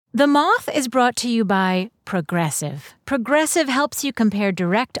The Moth is brought to you by Progressive. Progressive helps you compare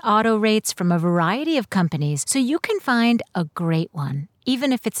direct auto rates from a variety of companies so you can find a great one,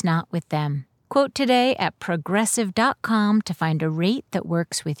 even if it's not with them. Quote today at Progressive.com to find a rate that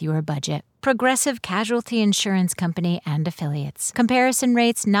works with your budget. Progressive Casualty Insurance Company and Affiliates. Comparison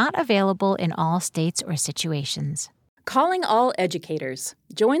rates not available in all states or situations. Calling all educators.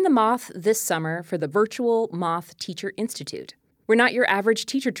 Join the Moth this summer for the virtual Moth Teacher Institute. We're not your average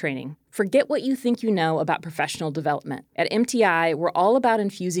teacher training. Forget what you think you know about professional development. At MTI, we're all about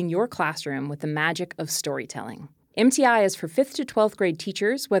infusing your classroom with the magic of storytelling. MTI is for 5th to 12th grade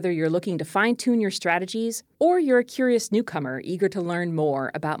teachers, whether you're looking to fine-tune your strategies or you're a curious newcomer eager to learn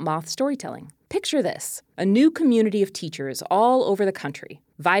more about Moth storytelling. Picture this, a new community of teachers all over the country.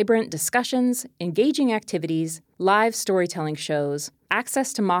 Vibrant discussions, engaging activities, live storytelling shows,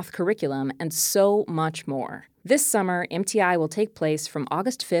 access to Moth curriculum, and so much more. This summer, MTI will take place from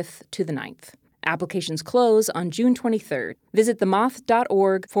August 5th to the 9th. Applications close on June 23rd. Visit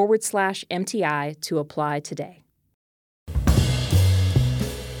themoth.org/MTI to apply today.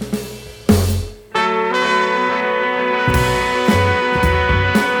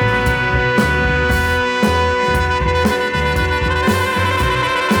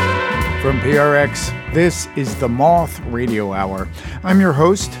 From PRX, this is the Moth Radio Hour. I'm your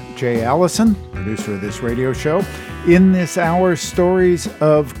host, Jay Allison, producer of this radio show. In this hour, stories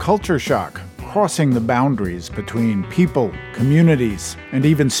of culture shock, crossing the boundaries between people, communities, and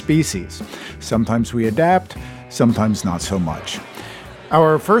even species. Sometimes we adapt, sometimes not so much.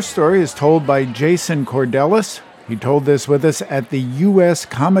 Our first story is told by Jason Kordelos. He told this with us at the U.S.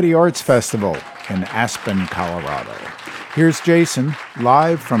 Comedy Arts Festival in Aspen, Colorado. Here's Jason,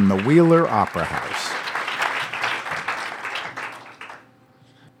 live from the Wheeler Opera House.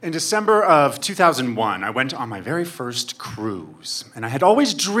 In December of 2001, I went on my very first cruise, and I had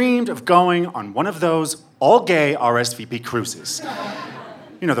always dreamed of going on one of those all-gay RSVP cruises.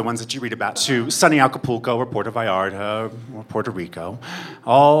 You know, the ones that you read about, to sunny Acapulco or Puerto Vallarta or Puerto Rico.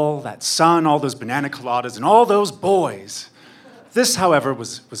 All that sun, all those banana coladas, and all those boys. This, however,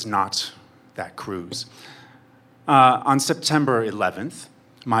 was not that cruise. On September 11th,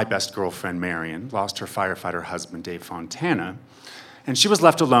 my best girlfriend, Marion, lost her firefighter husband, Dave Fontana, and she was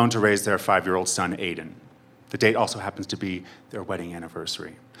left alone to raise their 5-year-old son, Aiden. The date also happens to be their wedding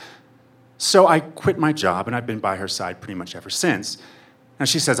anniversary. So I quit my job, and I've been by her side pretty much ever since. And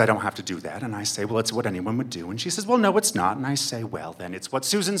she says, I don't have to do that. And I say, well, it's what anyone would do. And she says, well, no, it's not. And I say, well, then it's what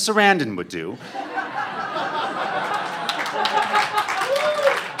Susan Sarandon would do.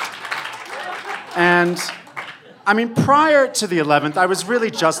 And I mean, prior to the 11th, I was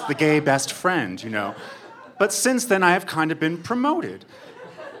really just the gay best friend, you know. But since then, I have kind of been promoted.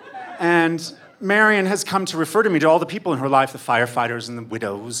 And Marion has come to refer to me to all the people in her life, the firefighters and the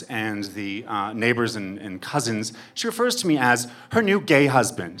widows and the neighbors and cousins. She refers to me as her new gay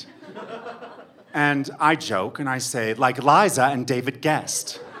husband. And I joke and I say, like Liza and David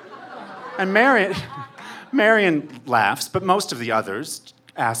Guest. And Marion laughs, but most of the others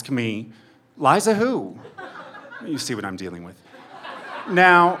ask me, Liza who? You see what I'm dealing with.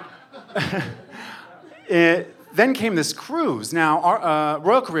 Now, then came this cruise. Now, our,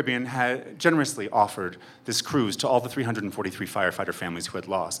 Royal Caribbean had generously offered this cruise to all the 343 firefighter families who had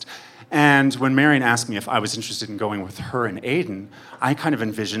lost. And when Marion asked me if I was interested in going with her and Aiden, I kind of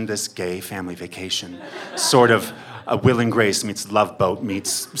envisioned this gay family vacation. Sort of a Will and Grace meets Love Boat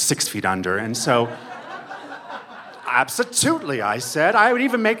meets 6 Feet Under. And so, absolutely, I said. I would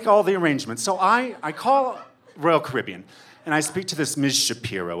even make all the arrangements. So I call Royal Caribbean, and I speak to this Ms.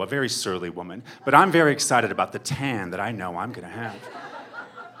 Shapiro, a very surly woman, but I'm very excited about the tan that I know I'm going to have.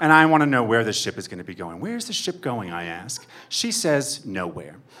 And I want to know where the ship is going to be going. Where's the ship going, I ask. She says,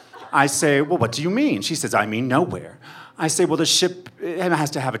 nowhere. I say, well, what do you mean? She says, I mean nowhere. I say, well, the ship has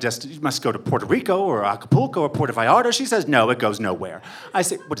to have a destination. It must go to Puerto Rico or Acapulco or Puerto Vallarta. She says, no, it goes nowhere. I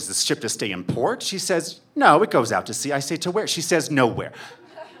say, what, does the ship just stay in port? She says, no, it goes out to sea. I say, to where? She says, nowhere.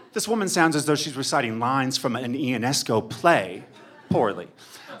 This woman sounds as though she's reciting lines from an Ionesco play, poorly.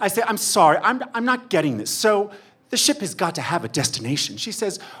 I say, I'm sorry, I'm not getting this. So the ship has got to have a destination. She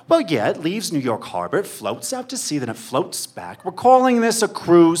says, well, yeah, it leaves New York Harbor, it floats out to sea, then it floats back. We're calling this a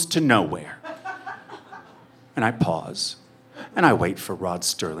cruise to nowhere. And I pause, and I wait for Rod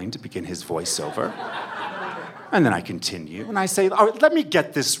Sterling to begin his voiceover. And then I continue, and I say, all right, let me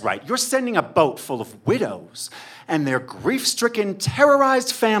get this right. You're sending a boat full of widows and their grief-stricken,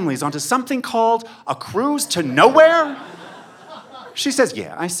 terrorized families onto something called a cruise to nowhere? She says,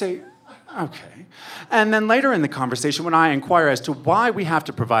 yeah. I say, okay. And then later in the conversation, when I inquire as to why we have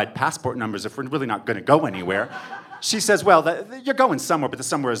to provide passport numbers if we're really not going to go anywhere, She says, well, you're going somewhere, but the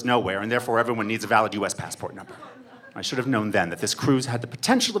somewhere is nowhere, and therefore everyone needs a valid U.S. passport number. I should have known then that this cruise had the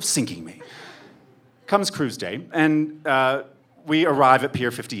potential of sinking me. Comes cruise day, and we arrive at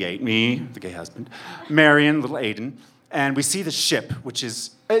Pier 58, me, the gay husband, Marion, little Aiden, and we see the ship, which it's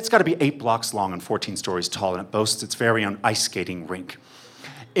got to be 8 blocks long and 14 stories tall, and it boasts its very own ice skating rink.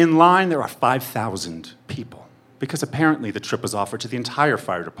 In line, there are 5,000 people, because apparently the trip was offered to the entire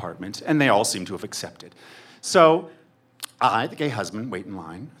fire department, and they all seem to have accepted. So I, the gay husband, wait in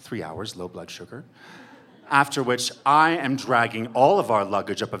line, 3 hours, low blood sugar, after which I am dragging all of our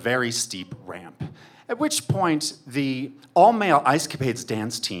luggage up a very steep ramp, at which point the all-male Ice Capades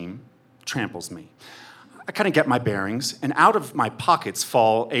dance team tramples me. I kind of get my bearings, and out of my pockets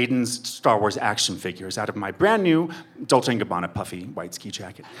fall Aiden's Star Wars action figures out of my brand new Dolce & Gabbana puffy white ski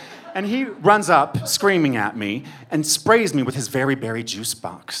jacket. And he runs up, screaming at me, and sprays me with his very berry juice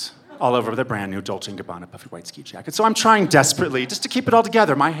box all over the brand new Dolce & Gabbana puffy white ski jacket. So I'm trying desperately just to keep it all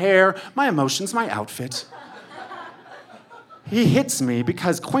together, my hair, my emotions, my outfit. He hits me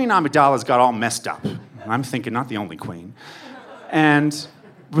because Queen Amidala's got all messed up. I'm thinking, not the only queen. And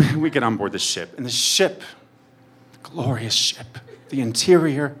we get on board the ship, and the ship, glorious ship, the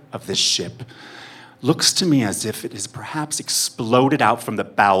interior of this ship looks to me as if it has perhaps exploded out from the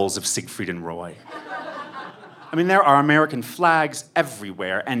bowels of Siegfried and Roy. I mean, there are American flags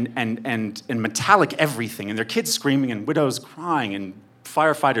everywhere, and metallic everything, and there are kids screaming, and widows crying, and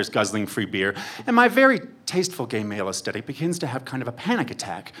firefighters guzzling free beer, and my very tasteful gay male aesthetic begins to have kind of a panic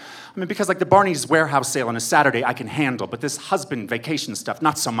attack. I mean, because like the Barney's warehouse sale on a Saturday I can handle, but this husband vacation stuff,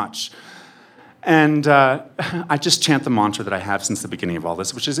 not so much. And I just chant the mantra that I have since the beginning of all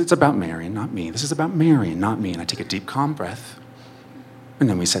this, which is, it's about Marion, not me. This is about Marion, not me. And I take a deep, calm breath, and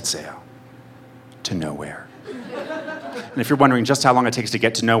then we set sail to nowhere. And if you're wondering just how long it takes to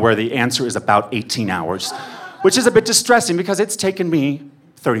get to nowhere, the answer is about 18 hours. Which is a bit distressing because it's taken me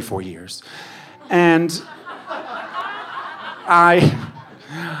 34 years. And I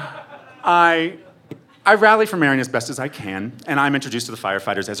rally for Marion as best as I can, and I'm introduced to the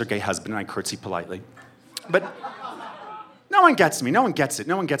firefighters as her gay husband, and I curtsy politely. But no one gets me, no one gets it.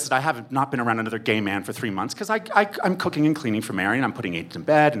 I have not been around another gay man for 3 months because I'm cooking and cleaning for Marion, I'm putting Aiden in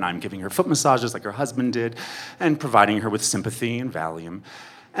bed, and I'm giving her foot massages like her husband did, and providing her with sympathy and Valium.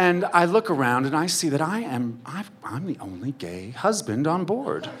 And I look around and I see that I'm the only gay husband on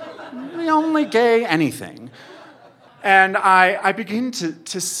board. The only gay anything. And I begin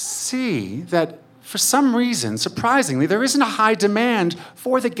to see that for some reason, surprisingly, there isn't a high demand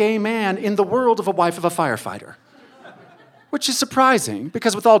for the gay man in the world of a wife of a firefighter. Which is surprising,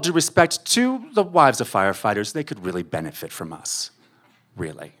 because with all due respect to the wives of firefighters, they could really benefit from us.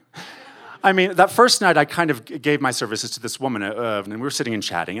 Really. I mean, that first night I kind of gave my services to this woman, and we were sitting and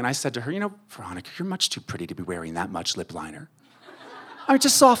chatting, and I said to her, you know, Veronica, you're much too pretty to be wearing that much lip liner. I mean,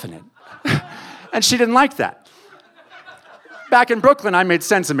 just soften it. And she didn't like that. Back in Brooklyn, I made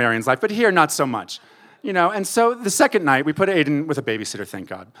sense of Marion's life, but here, not so much. You know, and so the second night, we put Aiden with a babysitter, thank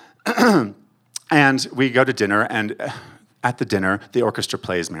God. And we go to dinner, and at the dinner, the orchestra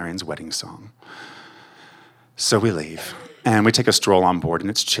plays Marion's wedding song. So we leave. And we take a stroll on board, and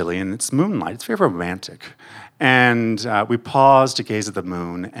it's chilly, and it's moonlight. It's very romantic. And we pause to gaze at the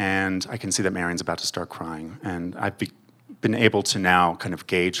moon, and I can see that Marion's about to start crying. And I've been able to now kind of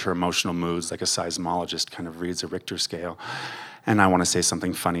gauge her emotional moods like a seismologist kind of reads a Richter scale. And I want to say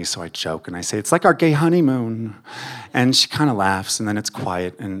something funny, so I joke, and I say, it's like our gay honeymoon. And she kind of laughs, and then it's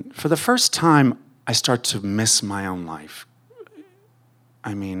quiet. And for the first time, I start to miss my own life.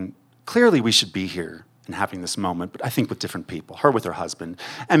 I mean, clearly we should be here and having this moment, but I think with different people. Her with her husband,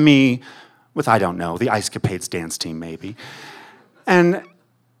 and me with, I don't know, the Ice Capades dance team, maybe. And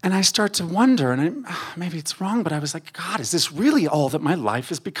I start to wonder, and maybe it's wrong, but I was like, God, is this really all that my life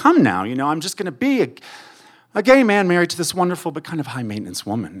has become now? You know, I'm just going to be a gay man married to this wonderful but kind of high-maintenance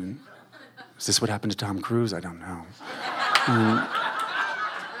woman. And is this what happened to Tom Cruise? I don't know.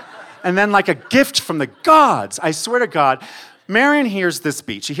 And then like a gift from the gods, I swear to God, Marion hears this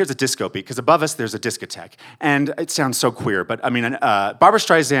beat. She hears a disco beat, because above us there's a discotheque. And it sounds so queer, but I mean, Barbra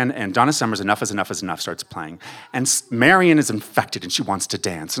Streisand and Donna Summer's Enough is Enough is Enough starts playing. And Marion is infected, and she wants to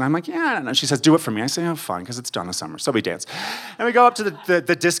dance. And I'm like, yeah, I don't know. She says, do it for me. I say, oh, fine, because it's Donna Summer. So we dance. And we go up to the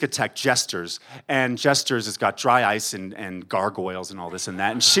discotheque, Jester's. And Jester's has got dry ice and gargoyles and all this and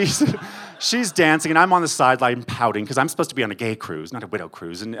that. And she's dancing, and I'm on the sideline pouting, because I'm supposed to be on a gay cruise, not a widow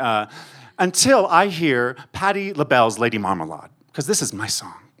cruise. And until I hear Patti LaBelle's Lady Marmalade, because this is my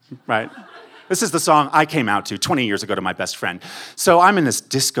song, right? This is the song I came out to 20 years ago to my best friend. So I'm in this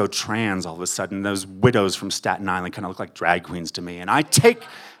disco trance all of a sudden. Those widows from Staten Island kind of look like drag queens to me. And I take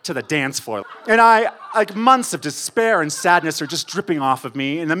to the dance floor. And I, like, months of despair and sadness are just dripping off of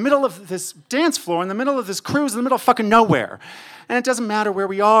me in the middle of this dance floor, in the middle of this cruise, in the middle of fucking nowhere. And it doesn't matter where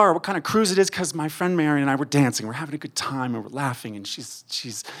we are or what kind of cruise it is, because my friend Mary and I were dancing. We're having a good time, and we're laughing, and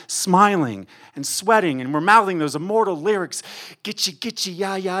she's smiling and sweating, and we're mouthing those immortal lyrics, gitchy,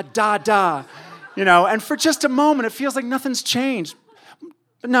 ya, ya, da, da. You know, and for just a moment, it feels like nothing's changed.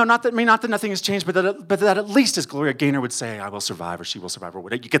 But no, not that nothing has changed, but that at least, as Gloria Gaynor would say, I will survive, or she will survive, or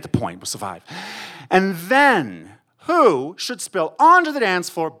whatever. You get the point, we'll survive. And then, who should spill onto the dance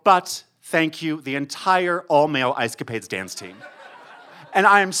floor but, thank you, the entire all-male Ice Capades dance team? And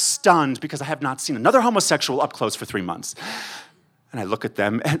I am stunned because I have not seen another homosexual up close for 3 months. And I look at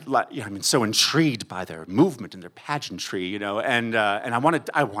them, and I'm so intrigued by their movement and their pageantry, you know, and I want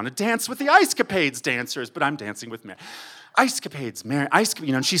to dance with the Ice Capades dancers, but I'm dancing with Mary. Ice Capades, Mary,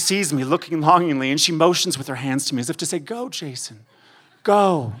 you know, and she sees me looking longingly, and she motions with her hands to me as if to say, go, Jason,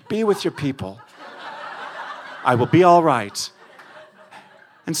 go, be with your people. I will be all right.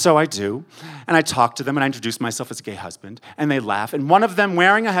 And so I do, and I talk to them, and I introduce myself as a gay husband, and they laugh, and one of them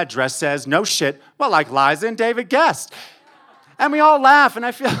wearing a headdress says, no shit, well, like Liza and David Guest. And we all laugh, and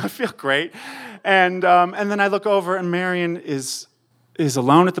I feel great. And then I look over, and Marion is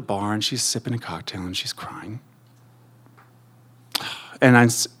alone at the bar, and she's sipping a cocktail, and she's crying.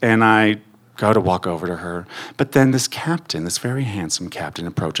 And I go to walk over to her. But then this captain, this very handsome captain,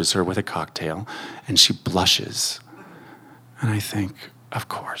 approaches her with a cocktail, and she blushes. And I think, of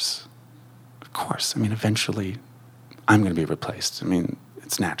course. I mean, eventually, I'm going to be replaced. I mean,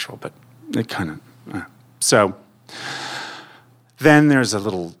 it's natural, but it kind of... So then there's a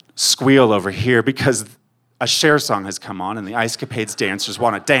little squeal over here because a Cher song has come on, and the Ice Capades dancers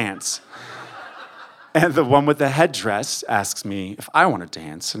want to dance. And the one with the headdress asks me if I want to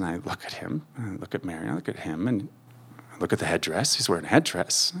dance, and I look at him, and I look at Mary, I look at him, and I look at the headdress. He's wearing a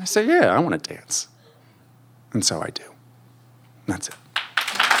headdress. And I say, yeah, I want to dance. And so I do. And that's it.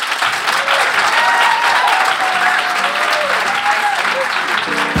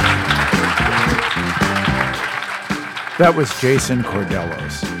 That was Jason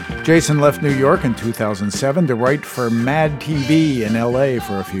Kordelos. Jason left New York in 2007 to write for Mad TV in LA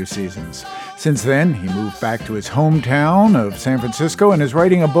for a few seasons. Since then, he moved back to his hometown of San Francisco and is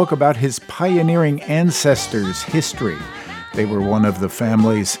writing a book about his pioneering ancestors' history. They were one of the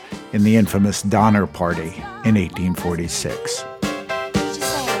families in the infamous Donner Party in 1846.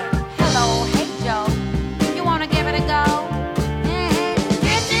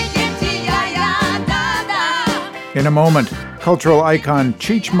 In a moment, cultural icon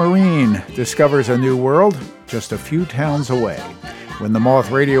Cheech Marin discovers a new world just a few towns away when the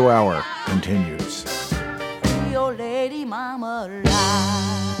Moth Radio Hour continues. Your lady mama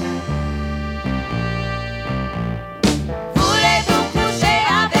lie. Voulez-vous coucher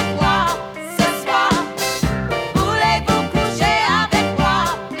avec moi ce soir? Voulez-vous coucher avec moi?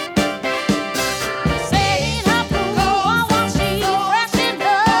 Saying her pool, I want she fresh and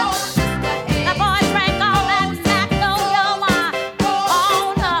low. The boy drank all that sack on your wine.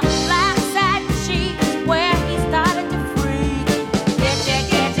 On the black satin sheets where he started to freeze.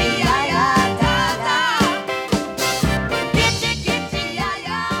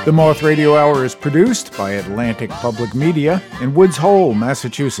 The Moth Radio Hour is produced by Atlantic Public Media in Woods Hole,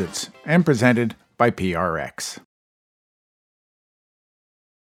 Massachusetts, and presented by PRX.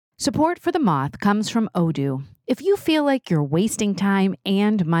 Support for The Moth comes from Odoo. If you feel like you're wasting time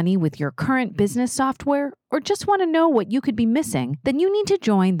and money with your current business software, or just want to know what you could be missing, then you need to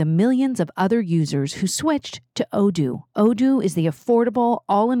join the millions of other users who switched to Odoo. Odoo is the affordable,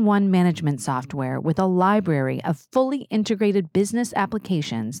 all-in-one management software with a library of fully integrated business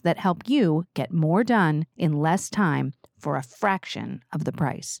applications that help you get more done in less time for a fraction of the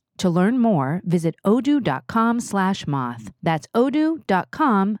price. To learn more, visit odoo.com/moth. That's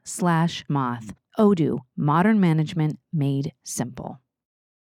odoo.com/moth. Odoo, modern management made simple.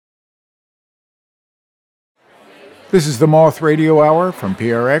 This is the Moth Radio Hour from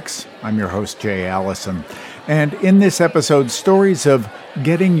PRX. I'm your host, Jay Allison. And in this episode, stories of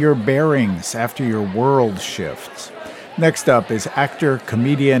getting your bearings after your world shifts. Next up is actor,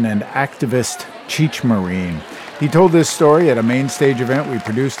 comedian, and activist Cheech Marin. He told this story at a main stage event we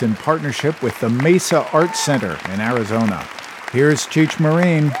produced in partnership with the Mesa Art Center in Arizona. Here's Cheech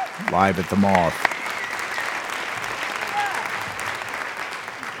Marin, live at the Moth.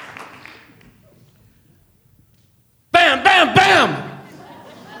 Bam, bam, bam!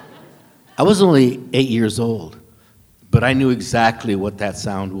 I was only 8 years old, but I knew exactly what that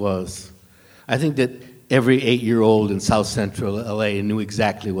sound was. I think that every 8-year-old in South Central LA knew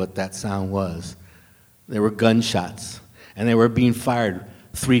exactly what that sound was. There were gunshots, and they were being fired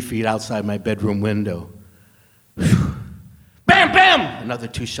 3 feet outside my bedroom window. Whew. Bam, bam! Another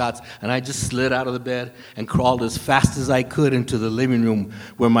 2 shots, and I just slid out of the bed and crawled as fast as I could into the living room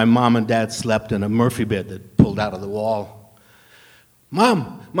where my mom and dad slept in a Murphy bed that pulled out of the wall.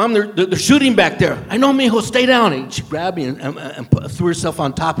 Mom, they're shooting back there. I know, mijo, stay down. And she grabbed me and threw herself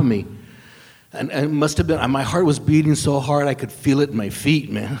on top of me. And it must have been, my heart was beating so hard I could feel it in my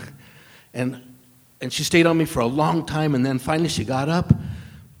feet, man. And she stayed on me for a long time, and then finally she got up,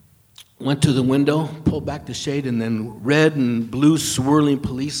 went to the window, pulled back the shade, and then red and blue swirling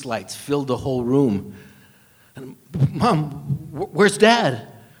police lights filled the whole room. And, Mom, where's Dad?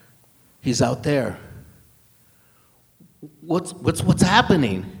 He's out there. What's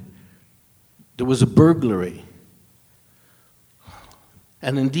happening? There was a burglary.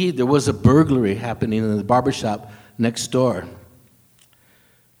 And indeed, there was a burglary happening in the barbershop next door.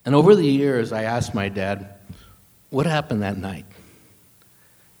 And over the years, I asked my dad, what happened that night?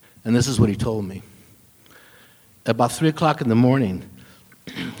 And this is what he told me. About 3 o'clock in the morning,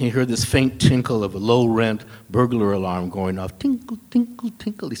 he heard this faint tinkle of a low-rent burglar alarm going off. Tinkle, tinkle,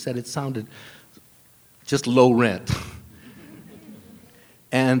 tinkle. He said it sounded just low rent.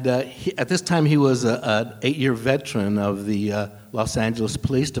 And at this time, he was an 8-year veteran of the Los Angeles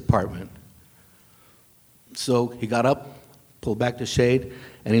Police Department. So he got up, pulled back the shade,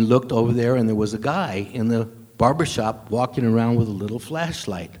 and he looked over there, and there was a guy in the barbershop walking around with a little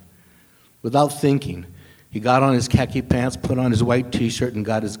flashlight. Without thinking, he got on his khaki pants, put on his white T-shirt, and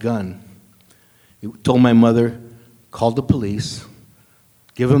got his gun. He told my mother, call the police,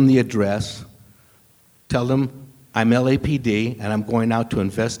 give him the address, tell them I'm LAPD and I'm going out to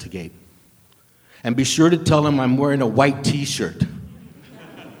investigate. And be sure to tell him I'm wearing a white T-shirt.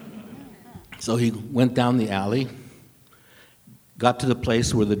 So he went down the alley, got to the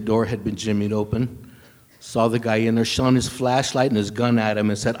place where the door had been jimmied open, saw the guy in there, shone his flashlight and his gun at him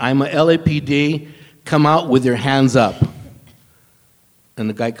and said, I'm a LAPD, come out with your hands up. And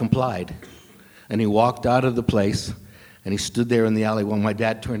the guy complied. And he walked out of the place, and he stood there in the alley while my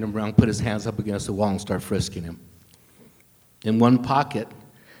dad turned him around, put his hands up against the wall, and started frisking him. In one pocket,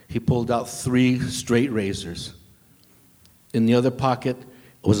 he pulled out 3 straight razors. In the other pocket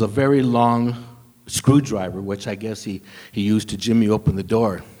was a very long screwdriver, which I guess he used to jimmy open the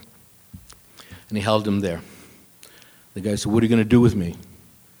door. And he held him there. The guy said, what are you going to do with me?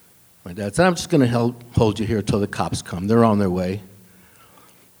 My dad said, I'm just going to hold you here until the cops come. They're on their way.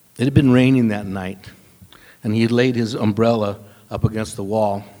 It had been raining that night, and he had laid his umbrella up against the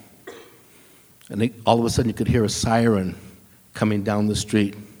wall. And all of a sudden, you could hear a siren coming down the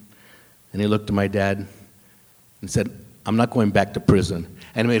street. And he looked at my dad and said, I'm not going back to prison.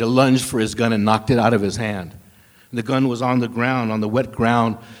 And he made a lunge for his gun and knocked it out of his hand. And the gun was on the ground, on the wet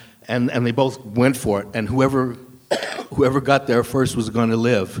ground, and they both went for it. And whoever got there first was going to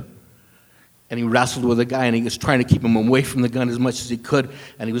live. And he wrestled with the guy, and he was trying to keep him away from the gun as much as he could,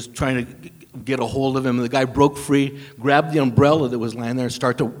 and he was trying to get a hold of him. And the guy broke free, grabbed the umbrella that was lying there, and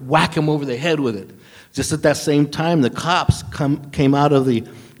started to whack him over the head with it. Just at that same time, the cops came out of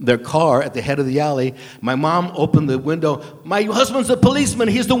their car at the head of the alley. My mom opened the window. My husband's a policeman.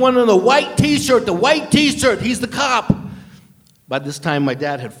 He's the one in the white T-shirt, He's the cop. By this time, my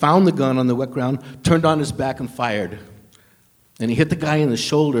dad had found the gun on the wet ground, turned on his back, and fired. And he hit the guy in the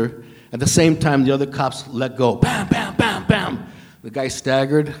shoulder. At the same time, the other cops let go. Bam, bam, bam, bam. The guy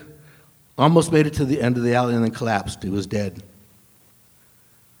staggered, almost made it to the end of the alley, and then collapsed. He was dead.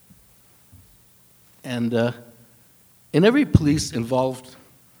 And in every police-involved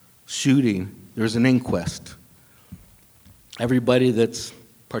shooting, there's an inquest. Everybody that's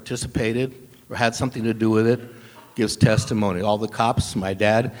participated or had something to do with it gives testimony. All the cops, my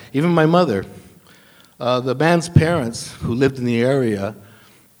dad, even my mother. The man's parents, who lived in the area,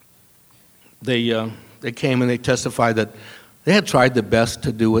 they came and they testified that they had tried their best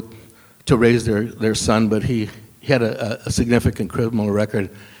to do it, to raise their son, but he had a significant criminal record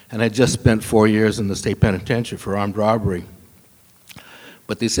and had just spent 4 years in the state penitentiary for armed robbery.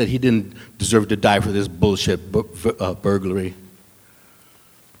 But they said he didn't deserve to die for this bullshit burglary.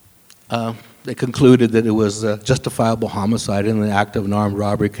 They concluded that it was a justifiable homicide in the act of an armed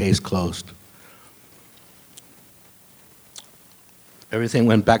robbery, case closed. Everything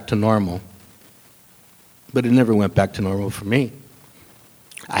went back to normal. But it never went back to normal for me.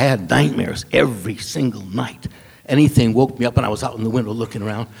 I had nightmares every single night. Anything woke me up, and I was out in the window looking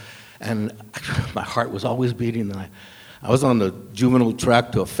around, and my heart was always beating. And I was on the juvenile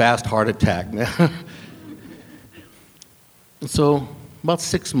track to a fast heart attack. And so about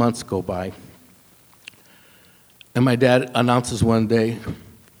 6 months go by, and my dad announces one day,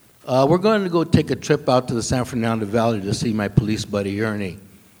 We're going to go take a trip out to the San Fernando Valley to see my police buddy, Ernie.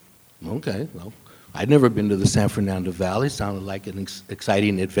 Okay, well, I'd never been to the San Fernando Valley. Sounded like an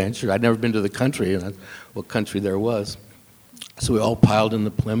exciting adventure. I'd never been to the country, and what country there was. So we all piled into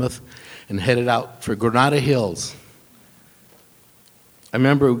Plymouth and headed out for Granada Hills. I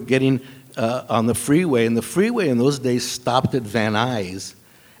remember getting on the freeway, and the freeway in those days stopped at Van Nuys,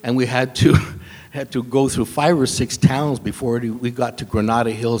 and we had to go through 5 or 6 towns before we got to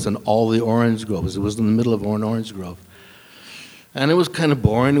Granada Hills and all the orange groves. It was in the middle of an orange grove. And it was kind of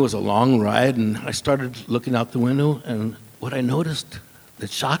boring. It was a long ride, and I started looking out the window, and what I noticed that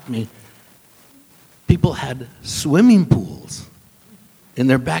shocked me, people had swimming pools in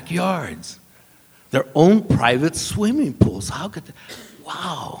their backyards, their own private swimming pools. How could they?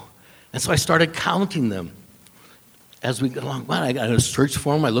 Wow. And so I started counting them as we got along. Well, I got a search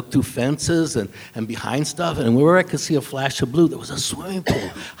for them. I looked through fences and behind stuff, and wherever I could see a flash of blue, there was a swimming pool.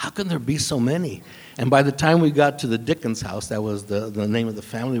 How can there be so many? And by the time we got to the Dickens house, that was the name of the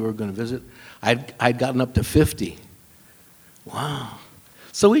family we were going to visit, I'd gotten up to 50. Wow.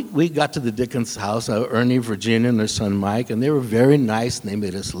 So we got to the Dickens house, Ernie, Virginia, and their son Mike, and they were very nice, and they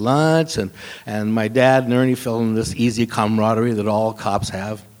made us lunch, and my dad and Ernie fell in this easy camaraderie that all cops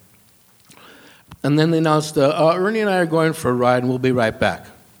have. And then they announced, Ernie and I are going for a ride, and we'll be right back.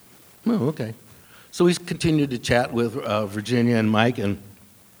 Oh, okay. So we continued to chat with Virginia and Mike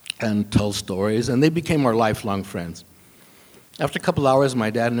and tell stories, and they became our lifelong friends. After a couple hours, my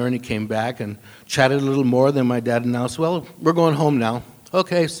dad and Ernie came back and chatted a little more. Then my dad announced, well, we're going home now.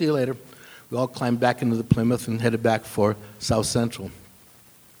 Okay, see you later. We all climbed back into the Plymouth and headed back for South Central.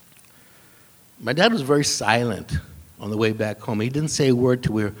 My dad was very silent on the way back home. He didn't say a word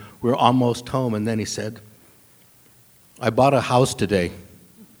till we were almost home, and then he said, I bought a house today.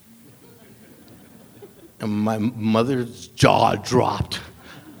 And my mother's jaw dropped.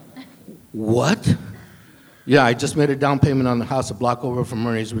 What? Yeah, I just made a down payment on the house a block over from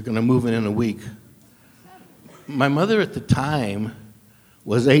Ernie's. We're going to move in a week. My mother at the time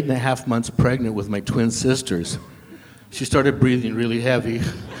was 8.5 months pregnant with my twin sisters. She started breathing really heavy.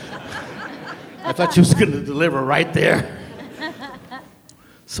 I thought she was going to deliver right there.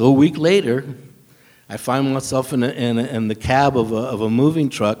 So a week later, I find myself in the cab of a moving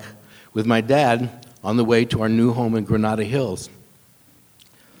truck with my dad on the way to our new home in Granada Hills.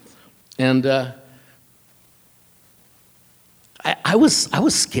 And I was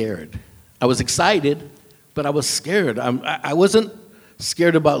scared. I was excited, but I was scared. I wasn't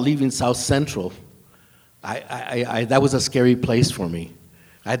scared about leaving South Central. That was a scary place for me.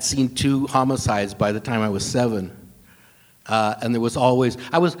 I'd seen 2 homicides by the time I was 7, and there was always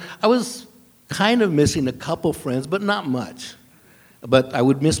I was kind of missing a couple friends, but not much. But I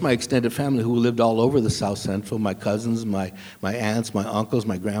would miss my extended family who lived all over the South Central, my cousins, my aunts, my uncles,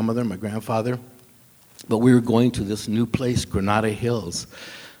 my grandmother, my grandfather. But we were going to this new place, Granada Hills.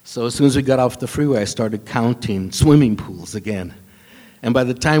 So as soon as we got off the freeway, I started counting swimming pools again. And by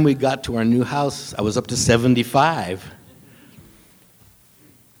the time we got to our new house, I was up to 75.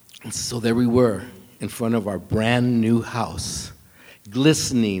 And so there we were in front of our brand new house,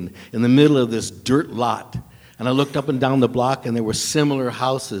 glistening in the middle of this dirt lot. And I looked up and down the block, and there were similar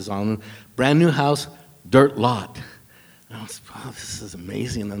houses on brand new house, dirt lot. And I was, wow, this is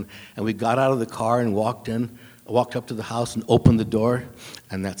amazing. And we got out of the car and walked up to the house and opened the door,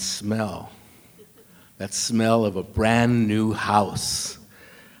 and that smell of a brand new house.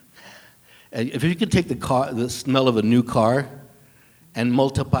 And if you could take the smell of a new car and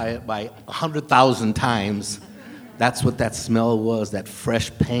multiply it by 100,000 times, that's what that smell was, that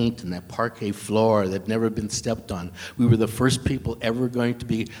fresh paint and that parquet floor that had never been stepped on. We were the first people ever going to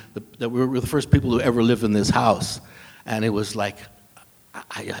be, we were the first people who ever lived in this house. And it was like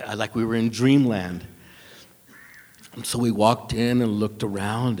we were in dreamland. And so we walked in and looked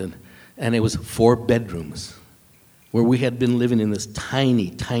around, and it was 4 bedrooms where we had been living in this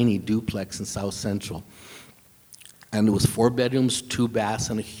tiny, tiny duplex in South Central. And it was 4 bedrooms, 2 baths,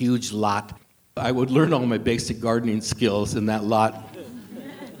 and a huge lot. I would learn all my basic gardening skills in that lot.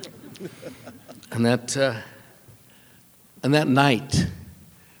 And that night,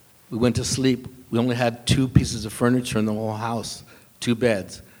 we went to sleep. We only had 2 pieces of furniture in the whole house, 2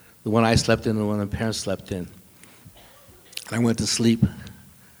 beds. The one I slept in and the one my parents slept in. I went to sleep,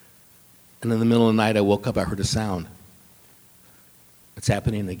 and in the middle of the night, I woke up, I heard a sound. It's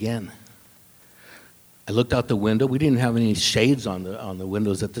happening again. I looked out the window. We didn't have any shades on the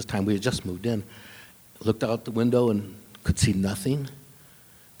windows at this time. We had just moved in. I looked out the window and could see nothing.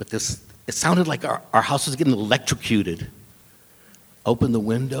 But it sounded like our house was getting electrocuted. Opened the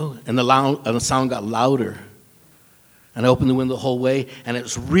window, and the sound got louder. And I opened the window the whole way, and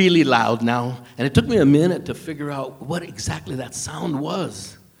it's really loud now. And it took me a minute to figure out what exactly that sound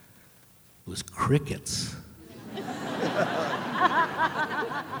was. It was crickets.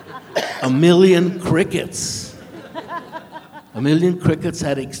 1,000,000 crickets. 1,000,000 crickets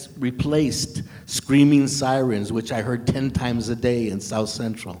had replaced screaming sirens, which I heard 10 times a day in South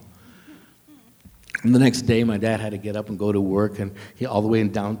Central. And the next day, my dad had to get up and go to work, and all the way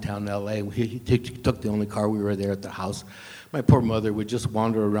in downtown LA. He took the only car we were there at the house. My poor mother would just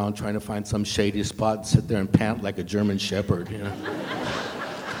wander around trying to find some shady spot and sit there and pant like a German shepherd, you know.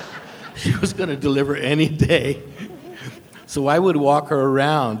 She was going to deliver any day. So I would walk her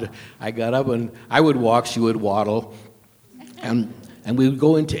around. I got up and I would walk, she would waddle. And we would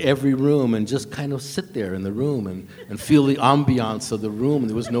go into every room and just kind of sit there in the room and feel the ambiance of the room.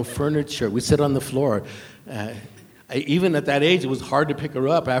 There was no furniture. We'd sit on the floor. Even at that age, it was hard to pick her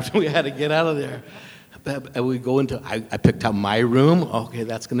up after we had to get out of there. And we go into, I picked out my room. Okay,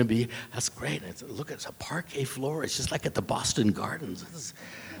 that's great. Look, it's a parquet floor. It's just like at the Boston Gardens.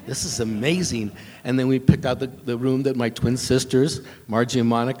 This is amazing. And then we picked out the room that my twin sisters, Margie and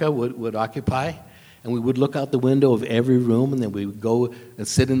Monica, would occupy. And we would look out the window of every room, and then we would go and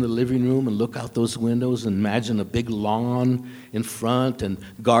sit in the living room and look out those windows and imagine a big lawn in front and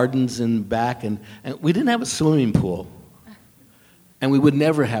gardens in back. And we didn't have a swimming pool. And we would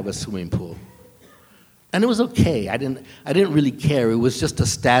never have a swimming pool. And it was okay. I didn't really care. It was just a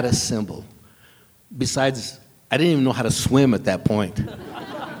status symbol. Besides, I didn't even know how to swim at that point.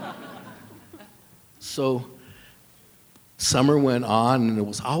 So summer went on, and it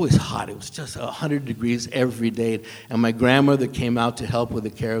was always hot. It was just 100 degrees every day. And my grandmother came out to help with the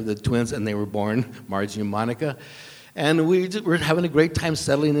care of the twins, and they were born, Margie and Monica. And we were having a great time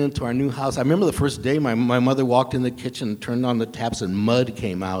settling into our new house. I remember the first day my mother walked in the kitchen, turned on the taps, and mud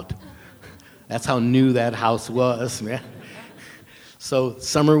came out. That's how new that house was, man. So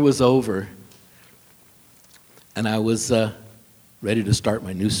summer was over, and I was ready to start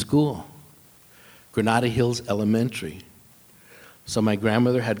my new school, Granada Hills Elementary. So my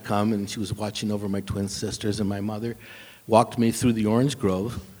grandmother had come, and she was watching over my twin sisters, and my mother walked me through the orange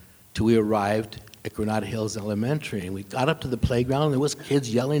grove till we arrived at Granada Hills Elementary. And we got up to the playground, and there was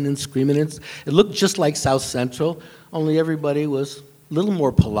kids yelling and screaming. It looked just like South Central, only everybody was a little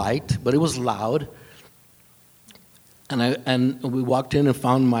more polite, but it was loud. And we walked in and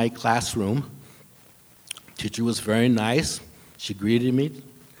found my classroom. Teacher was very nice. She greeted me,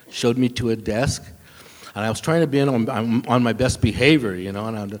 showed me to a desk. And I was trying to be on my best behavior, you know,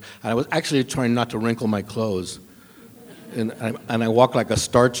 and I was actually trying not to wrinkle my clothes. And I walked like a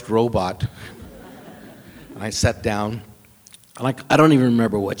starched robot. And I sat down. And I don't even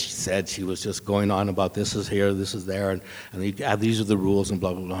remember what she said. She was just going on about this is here, this is there, and these are the rules, and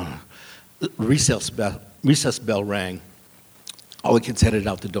blah, blah, blah. The recess bell rang. All the kids headed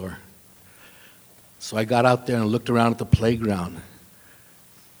out the door. So I got out there and looked around at the playground.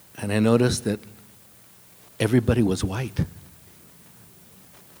 And I noticed that everybody was white.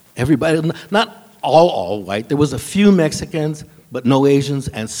 Everybody, not all white. There was a few Mexicans, but no Asians,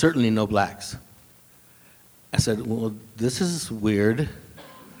 and certainly no blacks. I said, well, this is weird,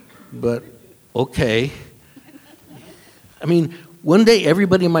 but okay. I mean, one day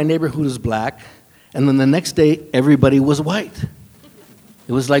everybody in my neighborhood was black, and then the next day everybody was white.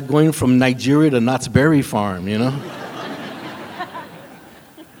 It was like going from Nigeria to Knott's Berry Farm, you know?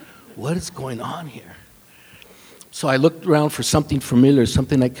 What is going on here? So I looked around for something familiar,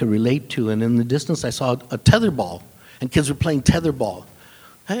 something I could relate to, and in the distance I saw a tetherball, and kids were playing tetherball.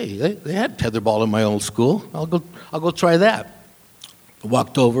 Hey, they had tetherball in my old school. I'll go try that. I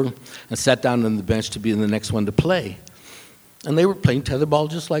walked over and sat down on the bench to be the next one to play. And they were playing tetherball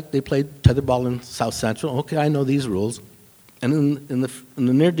just like they played tetherball in South Central. Okay, I know these rules. And in the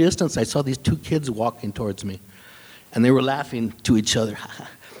near distance, I saw these two kids walking towards me. And they were laughing to each other.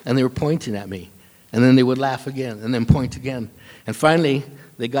 And they were pointing at me. And then they would laugh again and then point again. And finally,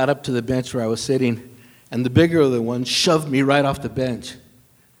 they got up to the bench where I was sitting. And the bigger of the one shoved me right off the bench.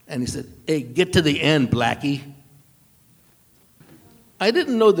 And he said, hey, get to the end, Blackie. I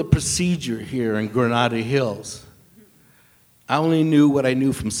didn't know the procedure here in Granada Hills. I only knew what I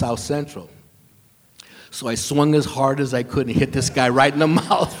knew from South Central. So I swung as hard as I could and hit this guy right in the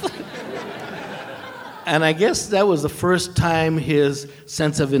mouth. And I guess that was the first time his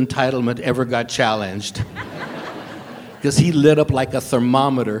sense of entitlement ever got challenged. Because he lit up like a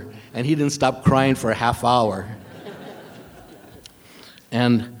thermometer, and he didn't stop crying for a half hour.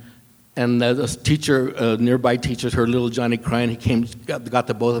 And the teacher, nearby teachers, heard little Johnny crying. He came, got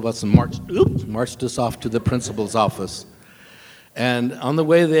the both of us and marched us off to the principal's office. And on the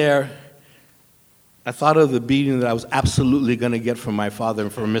way there, I thought of the beating that I was absolutely going to get from my father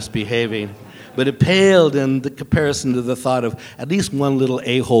for misbehaving, but it paled in the comparison to the thought of at least one little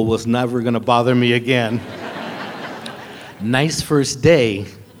a-hole was never going to bother me again. Nice first day.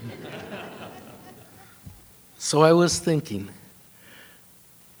 So I was thinking,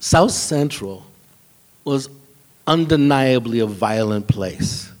 South Central was undeniably a violent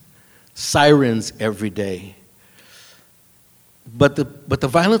place. Sirens every day. But the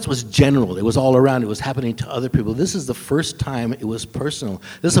violence was general. It was all around. It was happening to other people. This is the first time it was personal.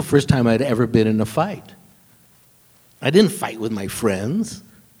 This is the first time I'd ever been in a fight. I didn't fight with my friends.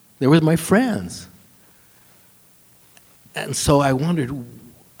 They were my friends. And so I wondered,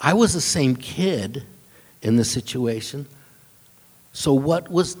 I was the same kid in this situation. So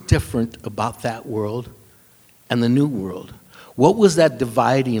what was different about that world and the new world? What was that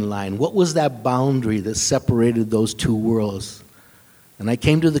dividing line? What was that boundary that separated those two worlds? And I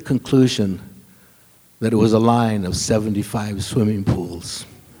came to the conclusion that it was a line of 75 swimming pools.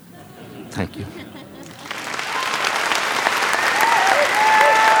 Thank you.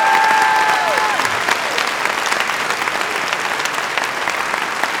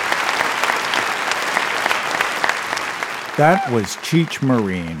 That was Cheech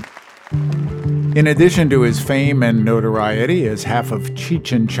Marin. In addition to his fame and notoriety as half of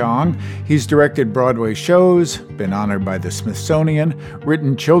Cheech and Chong, he's directed Broadway shows, been honored by the Smithsonian,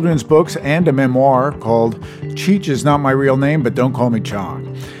 written children's books, and a memoir called Cheech is Not My Real Name, But Don't Call Me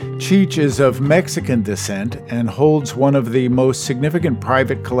Chong. Cheech is of Mexican descent and holds one of the most significant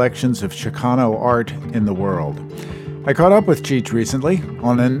private collections of Chicano art in the world. I caught up with Cheech recently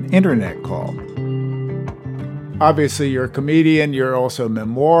on an internet call. Obviously, you're a comedian, you're also a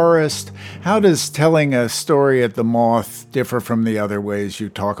memoirist. How does telling a story at the Moth differ from the other ways you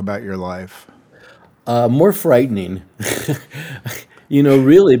talk about your life? More frightening.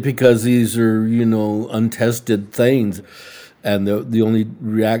 Really, because these are, untested things. And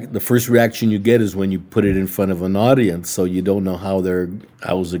the first reaction you get is when you put it in front of an audience, so you don't know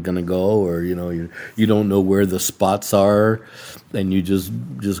how's it gonna go, or you don't know where the spots are, and you just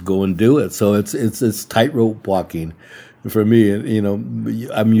go and do it. So it's tightrope walking for me.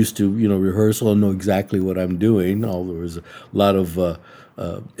 I'm used to rehearsal and know exactly what I'm doing. Although there was a lot of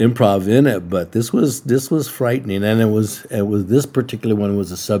improv in it, but this was frightening, and it was this particular one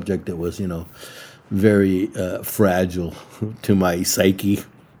was a subject that was very fragile to my psyche.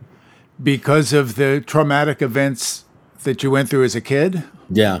 Because of the traumatic events that you went through as a kid?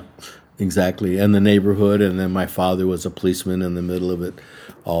 Yeah, exactly. And the neighborhood, and then my father was a policeman in the middle of it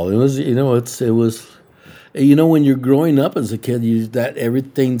all. It was, when you're growing up as a kid, that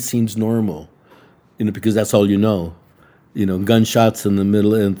everything seems normal, because that's all you know. Gunshots in the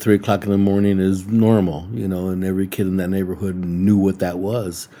middle and 3 o'clock in the morning is normal, and every kid in that neighborhood knew what that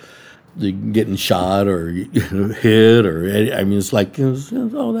was. Getting shot or hit, or it's like,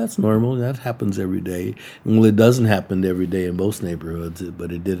 oh, that's normal. That happens every day. Well, it doesn't happen every day in most neighborhoods,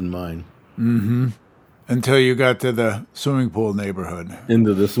 but it did in mine. Mm-hmm. Until you got to the swimming pool neighborhood.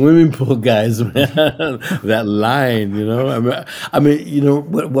 Into the swimming pool guys, man. That line,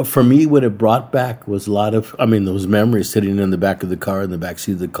 what for me, what it brought back was a lot of, those memories sitting in the back of the car, in the back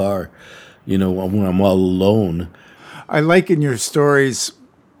seat of the car, when I'm all alone. I like in your stories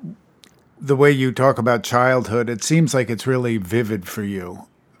the way you talk about childhood. It seems like it's really vivid for you.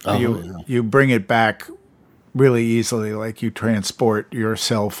 You bring it back really easily, like you transport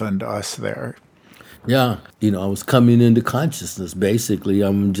yourself and us there. Yeah. I was coming into consciousness, basically.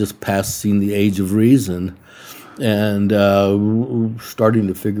 I'm just passing the age of reason and starting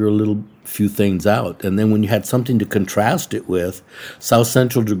to figure few things out. And then when you had something to contrast it with, South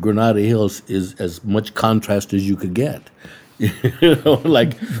Central to Granada Hills is as much contrast as you could get.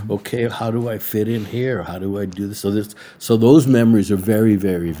 Okay, how do I fit in here? How do I do this? So those memories are very,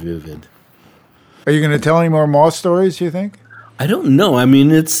 very vivid. Are you going to tell any more Moth stories, you think? I don't know.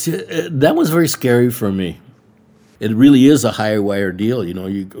 That was very scary for me. It really is a high wire deal,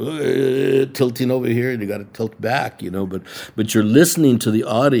 you tilting over here and you got to tilt back, but you're listening to the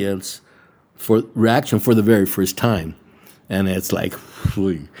audience for reaction for the very first time. And it's like,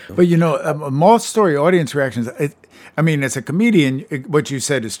 whew. But a Moth story, audience reactions, as a comedian, what you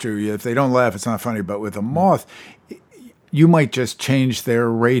said is true. If they don't laugh, it's not funny. But with a Moth, you might just change their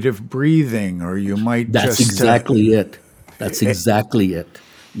rate of breathing, or you might That's exactly it. That's exactly it.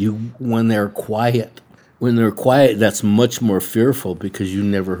 When they're quiet, that's much more fearful because you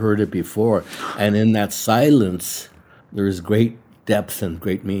never heard it before. And in that silence, there is great depth and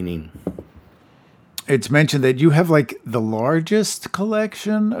great meaning. It's mentioned that you have the largest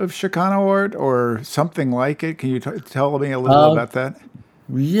collection of Chicano art or something like it. Can you tell me a little about that?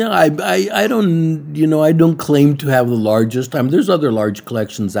 Yeah, I don't, I don't claim to have the largest. I mean, there's other large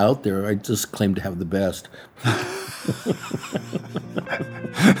collections out there. I just claim to have the best.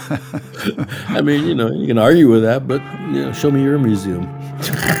 I mean, you can argue with that, but show me your museum.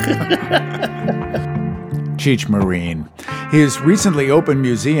 Cheech Marin. His recently opened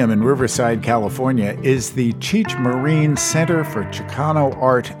museum in Riverside, California, is the Cheech Marin Center for Chicano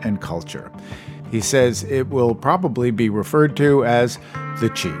Art and Culture. He says it will probably be referred to as the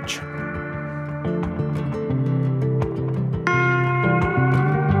Cheech.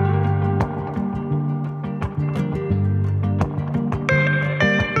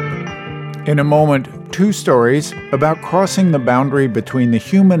 In a moment, two stories about crossing the boundary between the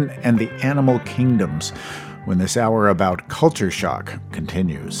human and the animal kingdoms when this hour about culture shock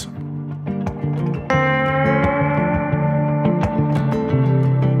continues.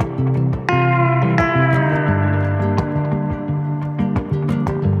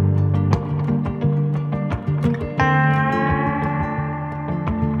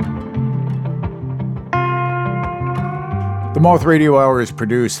 The Moth Radio Hour is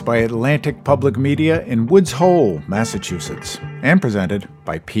produced by Atlantic Public Media in Woods Hole, Massachusetts, and presented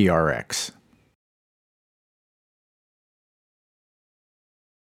by PRX.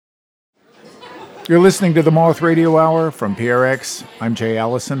 You're listening to the Moth Radio Hour from PRX. I'm Jay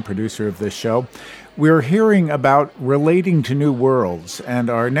Allison, producer of this show. We're hearing about relating to new worlds,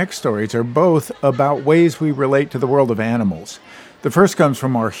 and our next stories are both about ways we relate to the world of animals. The first comes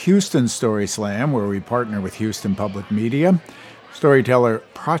from our Houston Story Slam, where we partner with Houston Public Media. Storyteller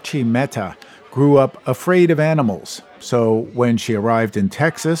Prachi Mehta grew up afraid of animals. So when she arrived in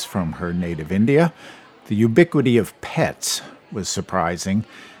Texas from her native India, the ubiquity of pets was surprising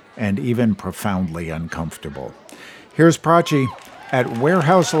and even profoundly uncomfortable. Here's Prachi at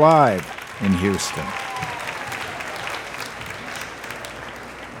Warehouse Live in Houston.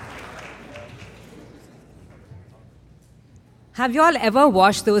 Have you all ever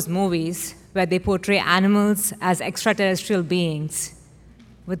watched those movies where they portray animals as extraterrestrial beings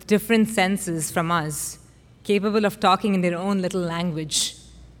with different senses from us, capable of talking in their own little language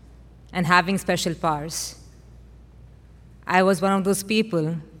and having special powers? I was one of those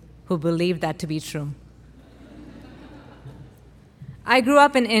people who believed that to be true. I grew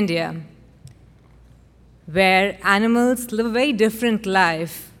up in India, where animals live a very different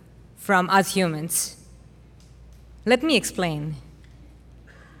life from us humans. Let me explain.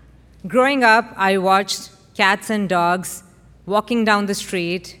 Growing up, I watched cats and dogs walking down the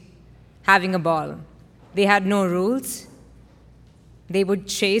street, having a ball. They had no rules. They would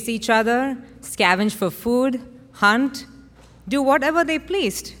chase each other, scavenge for food, hunt, do whatever they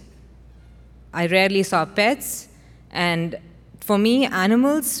pleased. I rarely saw pets, and for me,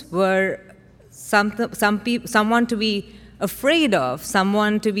 animals were someone to be afraid of,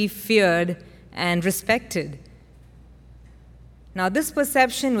 someone to be feared and respected. Now, this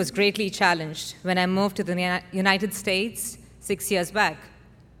perception was greatly challenged when I moved to the United States 6 years back.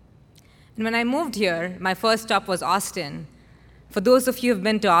 And when I moved here, my first stop was Austin. For those of you who have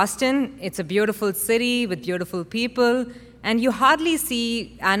been to Austin, it's a beautiful city with beautiful people, and you hardly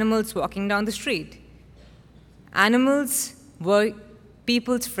see animals walking down the street. Animals were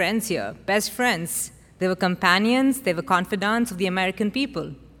people's friends here, best friends. They were companions, they were confidants of the American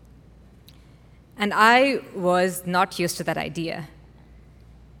people. And I was not used to that idea.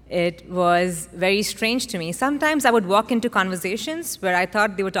 It was very strange to me. Sometimes I would walk into conversations where I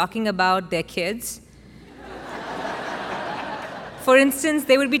thought they were talking about their kids. For instance,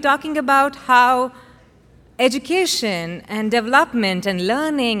 they would be talking about how education and development and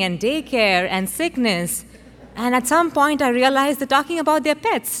learning and daycare and sickness, and at some point I realized they're talking about their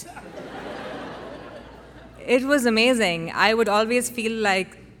pets. It was amazing. I would always feel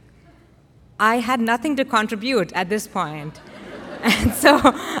like I had nothing to contribute at this point. And so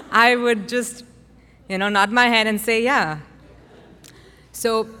I would just, nod my head and say, yeah.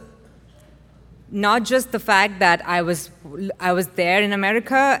 So not just the fact that I was there in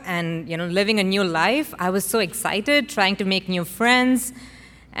America and, living a new life, I was so excited, trying to make new friends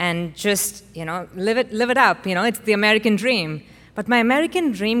and just, live it up. It's the American dream. But my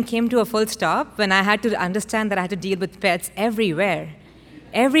American dream came to a full stop when I had to understand that I had to deal with pets everywhere.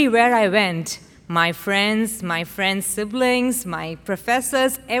 Everywhere I went, my friends' siblings, my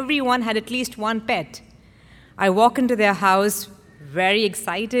professors, everyone had at least one pet. I walk into their house very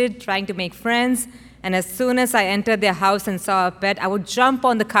excited, trying to make friends, and as soon as I entered their house and saw a pet, I would jump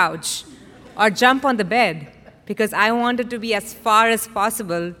on the couch or jump on the bed because I wanted to be as far as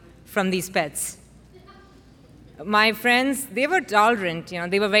possible from these pets. My friends, they were tolerant,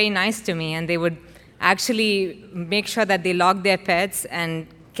 they were very nice to me, and they would actually make sure that they logged their pets and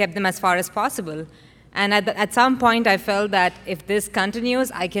kept them as far as possible. And at some point, I felt that if this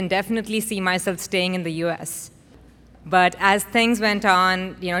continues, I can definitely see myself staying in the US. But as things went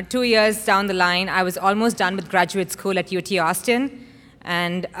on, 2 years down the line, I was almost done with graduate school at UT Austin,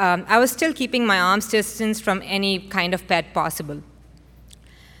 and I was still keeping my arm's distance from any kind of pet possible.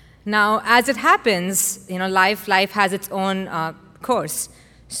 Now, as it happens, life has its own course.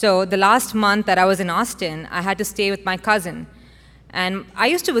 So the last month that I was in Austin, I had to stay with my cousin. And I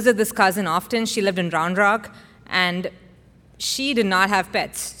used to visit this cousin often. She lived in Round Rock, and she did not have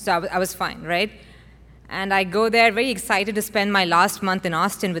pets, so I was fine, right? And I go there very excited to spend my last month in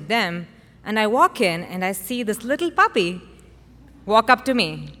Austin with them, and I walk in, and I see this little puppy walk up to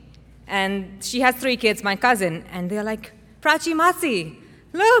me. And she has 3 kids, my cousin, and they're like, Prachi Mehta,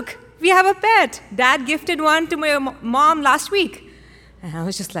 look, we have a pet. Dad gifted one to my mom last week. And I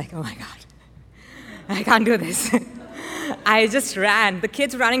was just like, oh my God, I can't do this. I just ran. The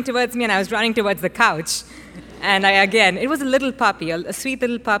kids were running towards me, and I was running towards the couch. And it was a little puppy, a sweet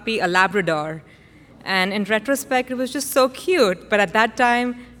little puppy, a Labrador. And in retrospect, it was just so cute. But at that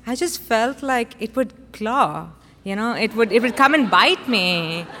time, I just felt like it would claw. It would come and bite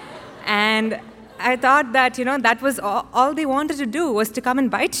me. And I thought that, that was all they wanted to do was to come and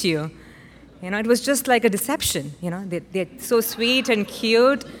bite you. It was just like a deception. They're so sweet and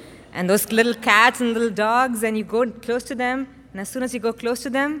cute. And those little cats and little dogs, and you go close to them, and as soon as you go close to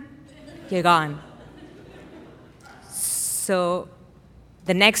them, you're gone. So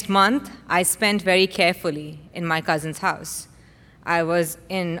the next month, I spent very carefully in my cousin's house. I was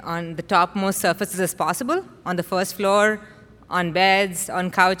on the topmost surfaces as possible, on the first floor, on beds, on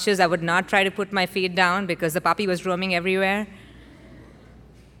couches. I would not try to put my feet down because the puppy was roaming everywhere.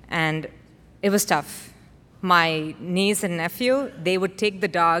 And it was tough. My niece and nephew, they would take the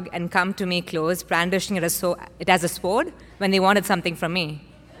dog and come to me close, brandishing it as a sword when they wanted something from me.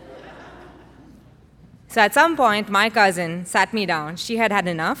 So at some point, my cousin sat me down. She had had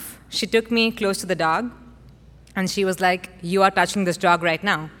enough. She took me close to the dog, and she was like, you are touching this dog right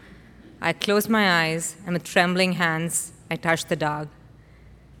now. I closed my eyes, and with trembling hands, I touched the dog.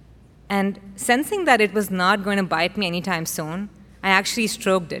 And sensing that it was not going to bite me anytime soon, I actually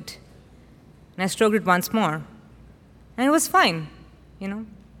stroked it. And I stroked it once more. And it was fine,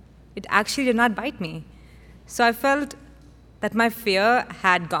 It actually did not bite me. So I felt that my fear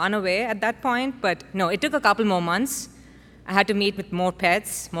had gone away at that point, but no, it took a couple more months. I had to meet with more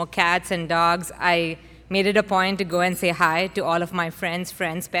pets, more cats and dogs. I made it a point to go and say hi to all of my friends'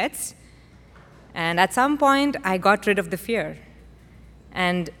 pets. And at some point, I got rid of the fear.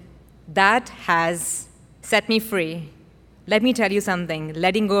 And that has set me free. Let me tell you something,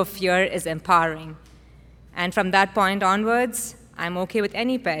 letting go of fear is empowering. And from that point onwards, I'm okay with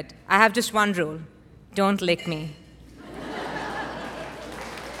any pet. I have just one rule, don't lick me.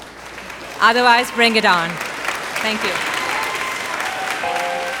 Otherwise, bring it on. Thank you.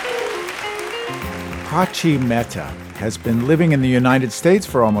 Prachi Mehta has been living in the United States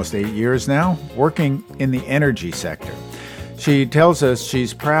for almost 8 years now, working in the energy sector. She tells us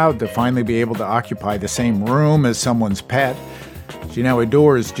she's proud to finally be able to occupy the same room as someone's pet. She now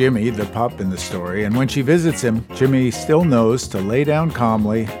adores Jimmy, the pup in the story, and when she visits him, Jimmy still knows to lay down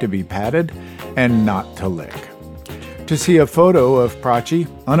calmly, to be patted, and not to lick. To see a photo of Prachi,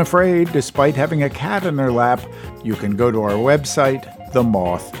 unafraid despite having a cat in her lap, you can go to our website,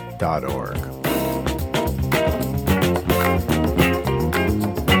 themoth.org.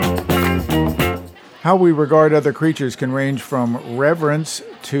 How we regard other creatures can range from reverence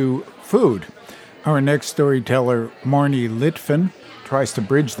to food. Our next storyteller, Marne Litfin, tries to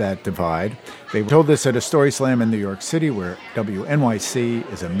bridge that divide. They told this at a story slam in New York City, where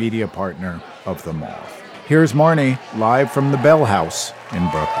WNYC is a media partner of the Moth. Here's Marne, live from the Bell House in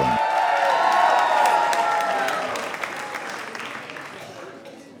Brooklyn.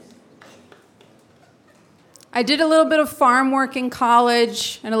 I did a little bit of farm work in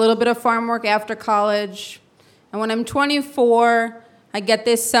college and a little bit of farm work after college. And when I'm 24, I get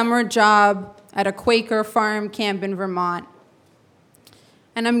this summer job at a Quaker farm camp in Vermont.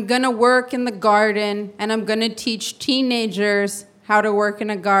 And I'm going to work in the garden, and I'm going to teach teenagers how to work in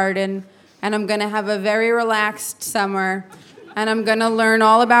a garden, and I'm going to have a very relaxed summer, and I'm going to learn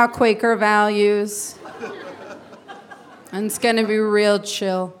all about Quaker values, and it's going to be real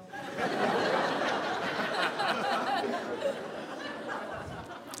chill.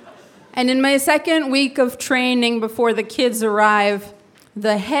 And in my second week of training before the kids arrive,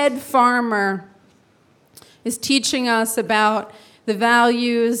 the head farmer is teaching us about the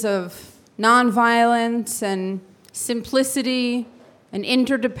values of nonviolence and simplicity and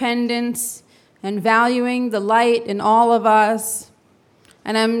interdependence and valuing the light in all of us.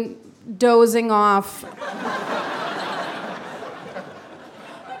 And I'm dozing off.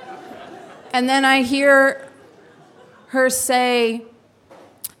 And then I hear her say,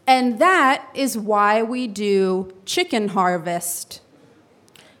 and that is why we do chicken harvest.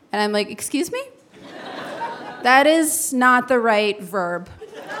 And I'm like, excuse me? That is not the right verb.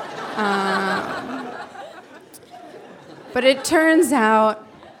 But it turns out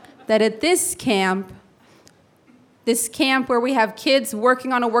that at this camp where we have kids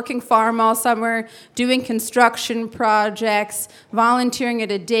working on a working farm all summer, doing construction projects, volunteering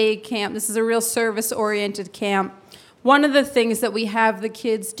at a day camp, this is a real service-oriented camp, one of the things that we have the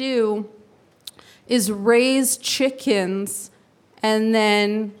kids do is raise chickens and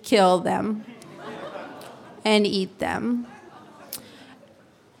then kill them and eat them.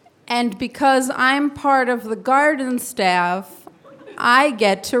 And because I'm part of the garden staff, I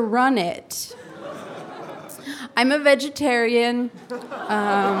get to run it. I'm a vegetarian.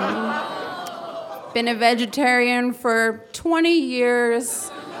 Been a vegetarian for 20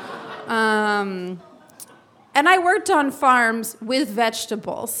 years. And I worked on farms with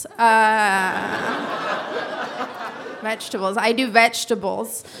vegetables. Vegetables. I do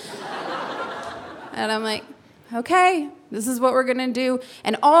vegetables. And I'm like, okay, this is what we're going to do.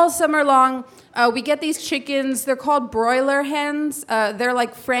 And all summer long, we get these chickens. They're called broiler hens. They're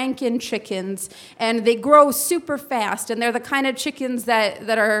like Franken chickens. And they grow super fast. And they're the kind of chickens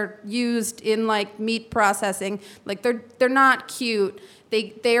that are used in like meat processing. Like they're not cute.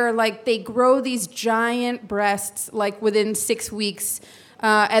 They grow these giant breasts like within 6 weeks,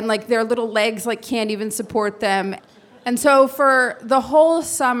 and like their little legs like can't even support them. And so for the whole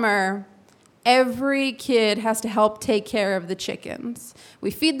summer, every kid has to help take care of the chickens.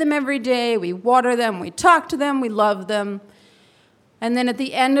 We feed them every day, we water them, we talk to them, we love them. And then at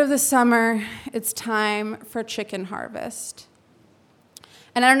the end of the summer, it's time for chicken harvest.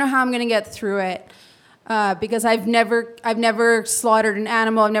 And I don't know how I'm going to get through it. Because I've never slaughtered an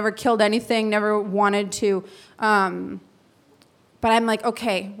animal, I've never killed anything, never wanted to. But I'm like,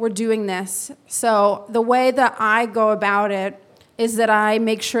 okay, we're doing this. So the way that I go about it is that I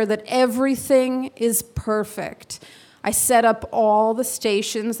make sure that everything is perfect. I set up all the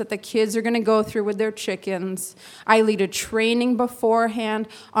stations that the kids are going to go through with their chickens. I lead a training beforehand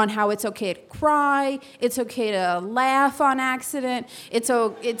on how it's okay to cry, it's okay to laugh on accident, it's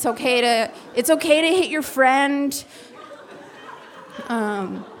okay to hit your friend.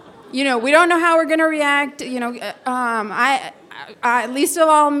 We don't know how we're going to react. I least of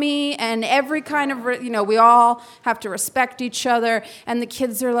all me, and every kind of we all have to respect each other. And the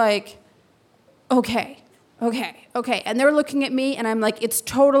kids are like, okay. And they're looking at me, and I'm like, it's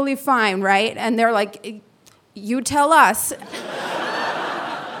totally fine, right? And they're like, you tell us.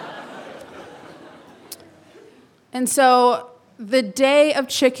 And so the day of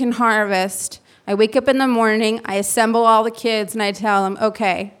chicken harvest, I wake up in the morning, I assemble all the kids, and I tell them,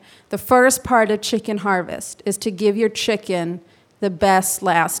 okay, the first part of chicken harvest is to give your chicken the best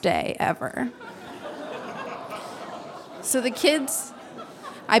last day ever. So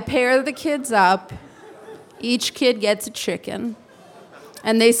I pair the kids up. Each kid gets a chicken,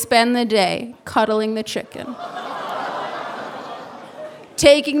 and they spend the day cuddling the chicken,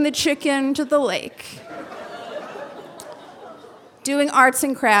 taking the chicken to the lake, doing arts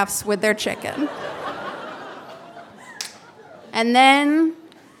and crafts with their chicken. And then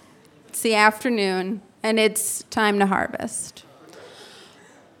it's the afternoon, and it's time to harvest.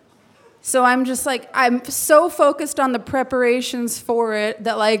 So I'm so focused on the preparations for it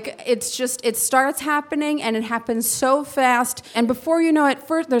that it starts happening and it happens so fast. And before you know it,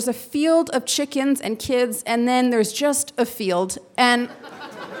 first there's a field of chickens and kids, and then there's just a field. And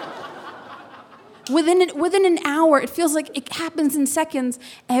within an hour, it feels like it happens in seconds.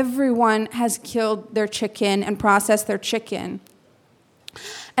 Everyone has killed their chicken and processed their chicken.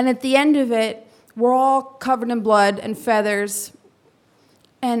 And at the end of it, we're all covered in blood and feathers.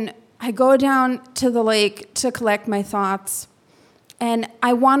 And I go down to the lake to collect my thoughts, and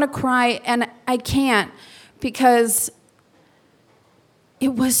I want to cry, and I can't because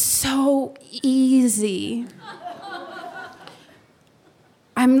it was so easy.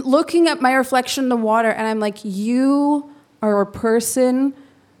 I'm looking at my reflection in the water, and I'm like, you are a person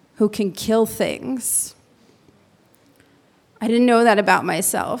who can kill things. I didn't know that about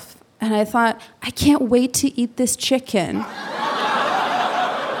myself, and I thought, I can't wait to eat this chicken.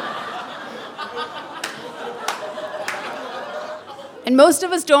 And most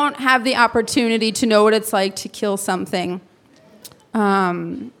of us don't have the opportunity to know what it's like to kill something. But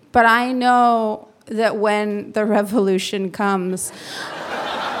I know that when the revolution comes,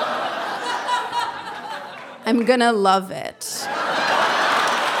 I'm gonna love it.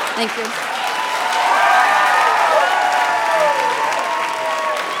 Thank you.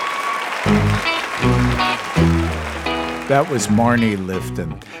 That was Marne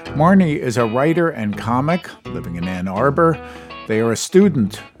Litfin. Marne is a writer and comic living in Ann Arbor. They are a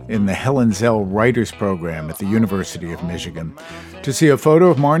student in the Helen Zell Writers Program at the University of Michigan. To see a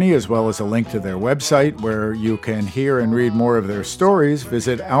photo of Marne as well as a link to their website where you can hear and read more of their stories,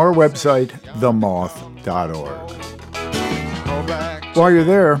 visit our website, themoth.org. While you're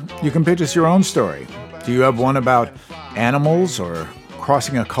there, you can pitch us your own story. Do you have one about animals or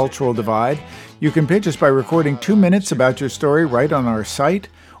crossing a cultural divide? You can pitch us by recording 2 minutes about your story right on our site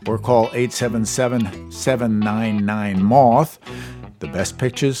or call 877-799-MOTH. The best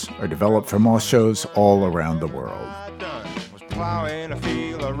pitches are developed for Moth shows all around the world. Plowing a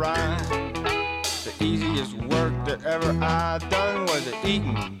field of rye. The easiest work that ever I done was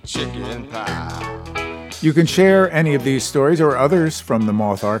eating chicken pie. You can share any of these stories or others from the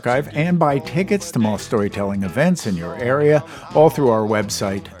Moth Archive and buy tickets to Moth storytelling events in your area, all through our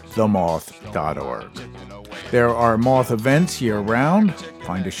website, themoth.org. There are Moth events year-round.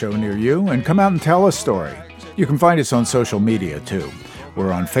 Find a show near you and come out and tell a story. You can find us on social media, too.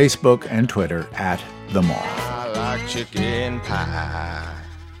 We're on Facebook and Twitter @The Moth. I like chicken pie.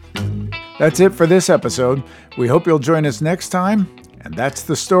 That's it for this episode. We hope you'll join us next time. And that's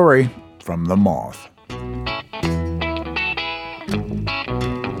the story from The Moth.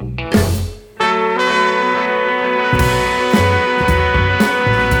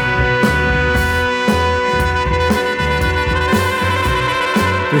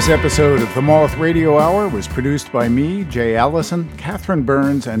 This episode of the Moth Radio Hour was produced by me, Jay Allison, Catherine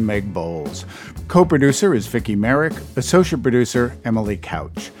Burns, and Meg Bowles. Co-producer is Vicki Merrick, associate producer Emily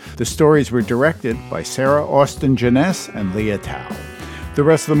Couch. The stories were directed by Sarah Austin Janess and Leah Tao. The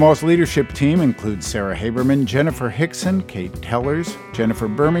rest of the Moth leadership team includes Sarah Haberman, Jennifer Hickson, Kate Tellers, Jennifer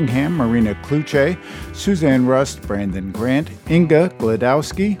Birmingham, Marina Kluche, Suzanne Rust, Brandon Grant, Inga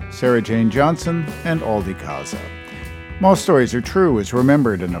Gladowski, Sarah Jane Johnson, and Aldi Kaza. Moth Stories Are True is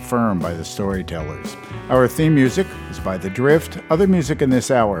remembered and affirmed by the storytellers. Our theme music is by The Drift. Other music in this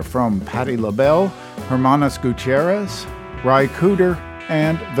hour from Patti LaBelle, Hermanos Gutierrez, Ry Cooder,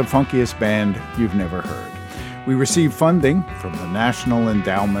 and the funkiest band you've never heard. We receive funding from the National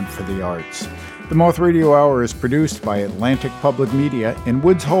Endowment for the Arts. The Moth Radio Hour is produced by Atlantic Public Media in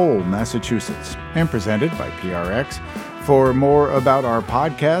Woods Hole, Massachusetts, and presented by PRX. For more about our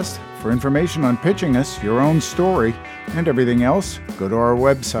podcast, for information on pitching us your own story, and everything else, go to our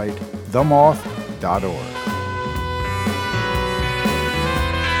website, themoth.org.